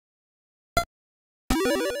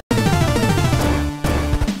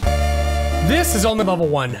This is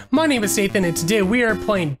OnlyLevelOne. My name is Nathan, and today we are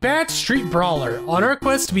playing Bat Street Brawler on our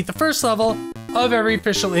quest to beat the first level of every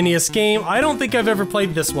official NES game. I don't think I've ever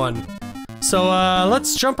played this one. So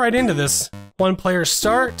let's jump right into this. One player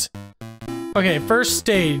start. Okay, first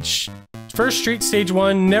stage. First street, stage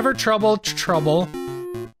 1. Never trouble trouble.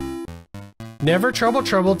 Never trouble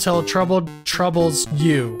trouble till trouble troubles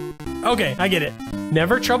you. Okay, I get it.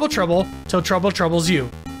 Never trouble trouble till trouble troubles you.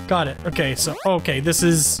 Got it. Okay, so okay, this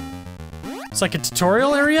is... It's like a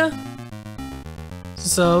tutorial area?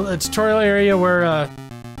 So, a tutorial area where,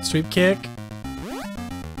 sweep kick,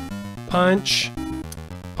 punch,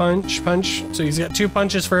 punch, punch. So he's got 2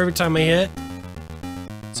 punches for every time I hit.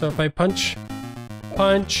 So if I punch,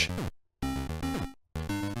 punch.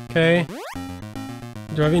 Okay.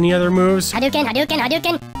 Do I have any other moves? Hadouken, Hadouken,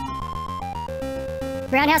 Hadouken!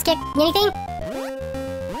 Roundhouse kick, anything?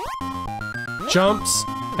 Jumps.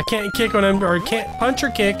 I can't kick when I'm, or can't punch or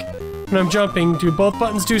kick when I'm jumping. Do both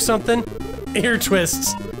buttons do something? Ear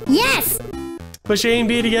twists. Yes! Push A and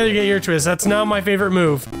B together to get ear twists. That's now my favorite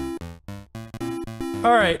move.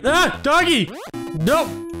 Alright. Ah! Doggy! Nope!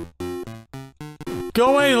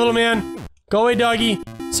 Go away, little man. Go away, doggy.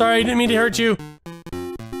 Sorry, I didn't mean to hurt you.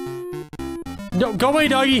 No, go away,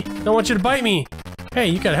 doggy. Don't want you to bite me. Hey,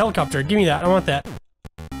 you got a helicopter. Give me that. I want that.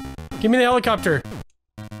 Give me the helicopter.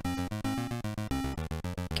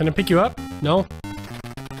 Can I pick you up? No.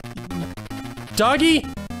 Doggy!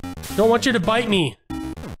 Don't want you to bite me.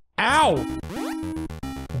 Ow!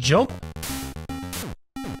 Jump.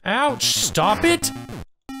 Ouch! Stop it!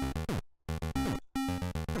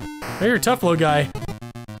 Oh, you're a tough little guy.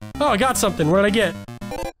 Oh, I got something. What did I get?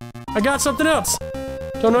 I got something else.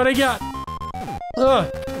 Don't know what I got.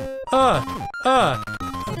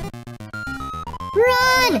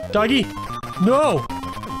 Run! Doggy! No!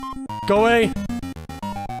 Go away.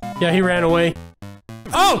 Yeah, he ran away.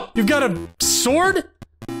 Oh! You've got a sword?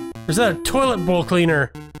 Or is that a toilet bowl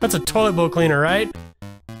cleaner? That's a toilet bowl cleaner, right?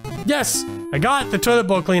 Yes! I got the toilet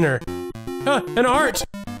bowl cleaner. And a heart!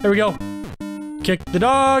 There we go. Kick the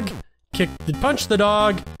dog. Punch the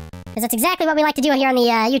dog. Because that's exactly what we like to do here on the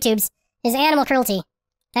YouTubes, is animal cruelty.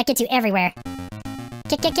 That gets you everywhere.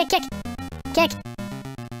 Kick, kick, kick, kick. Kick.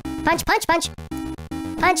 Punch, punch, punch.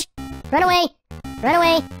 Punch. Run away. Run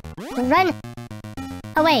away. Run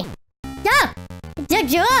away.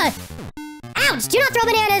 Ah! Ouch! Do not throw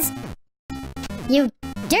bananas! You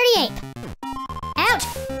dirty ape! Ouch!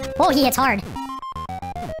 Oh, he hits hard.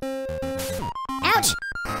 Ouch!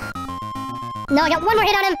 No, I got one more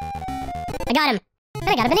hit on him. I got him. And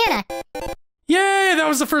I got a banana. Yay! That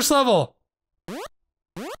was the first level.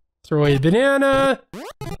 Throw away the banana.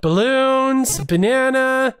 Balloons.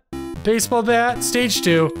 Banana. Baseball bat. Stage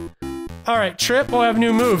 2. Alright, trip. We'll have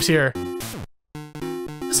new moves here.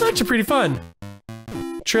 This is actually pretty fun.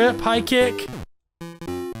 Trip, high kick.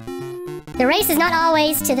 The race is not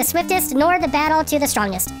always to the swiftest, nor the battle to the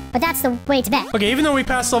strongest. But that's the way to bet. Okay, even though we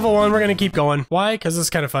passed level 1, we're gonna keep going. Why? Because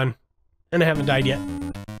it's kind of fun. And I haven't died yet.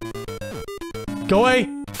 Go away!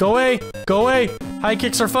 Go away! Go away! High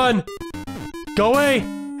kicks are fun! Go away!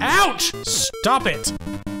 Ouch! Stop it!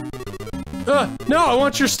 No, I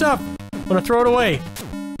want your stuff! I want to throw it away.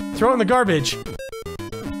 Throw it in the garbage.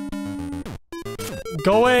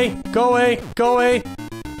 Go away! Go away! Go away!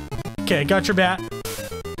 Okay, got your bat.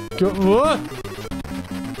 Go, whoa.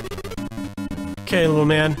 Okay, little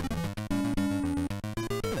man.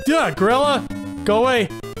 Yeah, gorilla! Go away!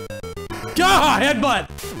 Ah, headbutt!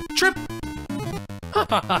 Trip!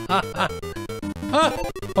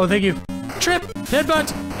 Oh, thank you. Trip!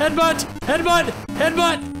 Headbutt! Headbutt! Headbutt!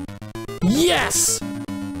 Headbutt! Yes!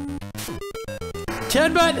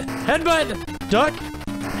 Headbutt! Headbutt! Duck!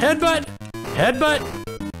 Headbutt! Headbutt!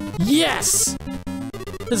 Yes!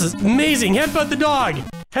 This is amazing! Headbutt the dog!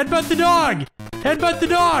 Headbutt the dog! Headbutt the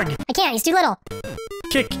dog! I can't, he's too little.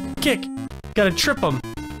 Kick! Kick! Gotta trip him.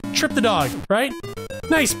 Trip the dog, right?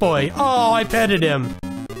 Nice boy! Oh, I petted him.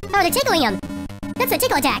 Oh, they're tickling him. That's a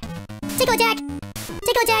tickle attack. Tickle attack!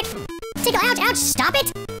 Tickle attack! Tickle, ouch, ouch, stop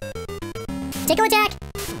it! Tickle attack!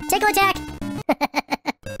 Tickle attack!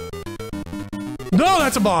 No,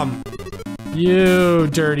 that's a bomb! You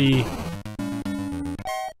dirty.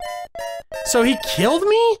 So he killed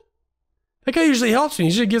me? That guy usually helps me. He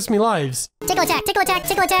usually gives me lives. Tickle attack, tickle attack,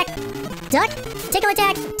 tickle attack! Duck! Tickle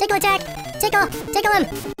attack, tickle attack! Tickle, tickle him!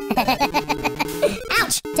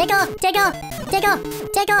 Ouch! Tickle, tickle, tickle,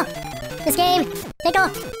 tickle! This game, tickle,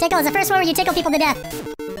 tickle is the first one where you tickle people to death.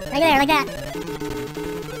 Right there, like that.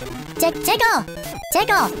 Tickle!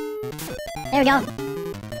 Tickle! There we go.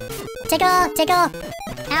 Tickle, tickle!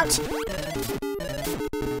 Ouch!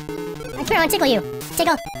 Come here, I want to tickle you.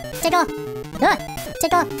 Tickle. Tickle.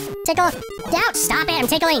 Tickle. Tickle. Ouch, stop it. I'm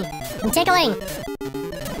tickling. I'm tickling.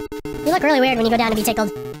 You look really weird when you go down to be tickled.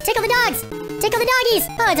 Tickle the dogs. Tickle the doggies.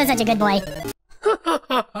 Oh, it's such a good boy.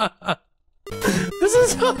 This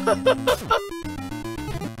is...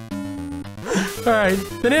 Alright,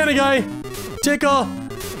 banana guy. Tickle.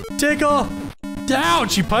 Tickle.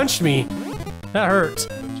 Ouch, he punched me. That hurt.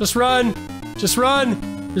 Just run. Just run.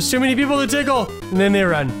 There's too many people to tickle. And then they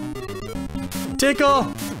run.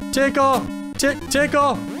 Tickle. Tickle.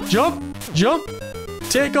 Tickle. Jump. Jump.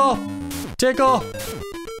 Tickle. Tickle.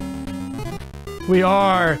 We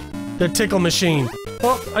are the tickle machine.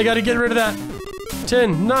 Oh, I gotta get rid of that.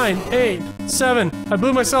 10, 9, 8, 7. I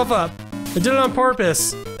blew myself up. I did it on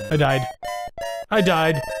purpose. I died. I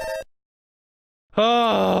died.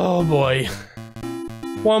 Oh boy.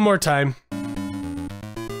 One more time.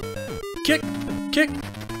 Kick. Kick.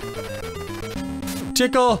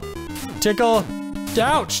 Tickle. Tickle.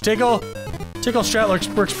 Ouch. Tickle. Tickle strat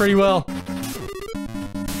works pretty well.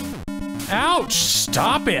 Ouch.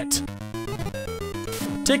 Stop it.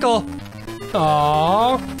 Tickle.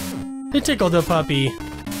 Aww. It tickled the puppy.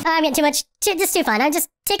 I'm getting too much. Just too fun. I'm just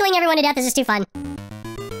tickling everyone to death is just too fun.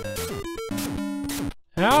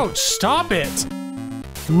 Ouch. Stop it.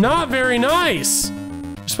 Not very nice.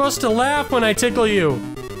 You're supposed to laugh when I tickle you.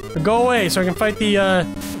 Or go away so I can fight the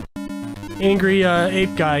angry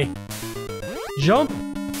ape guy. Jump.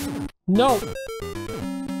 No.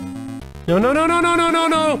 No, no, no, no, no, no, no,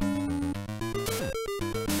 no.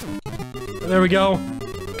 There we go.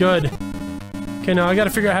 Good. Okay, now I gotta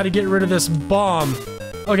figure out how to get rid of this bomb.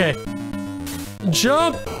 Okay.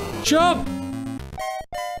 Jump! Jump!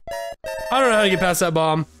 I don't know how to get past that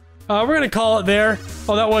bomb. We're gonna call it there.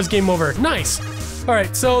 Oh, that was game over. Nice!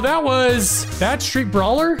 Alright, so that was Bad Street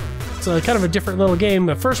Brawler. It's kind of a different little game.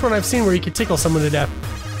 The first one I've seen where you could tickle someone to death.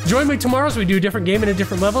 Join me tomorrow as we do a different game in a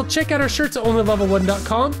different level. Check out our shirts at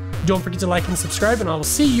OnlyLevelOne.com. Don't forget to like and subscribe, and I will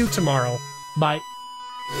see you tomorrow. Bye.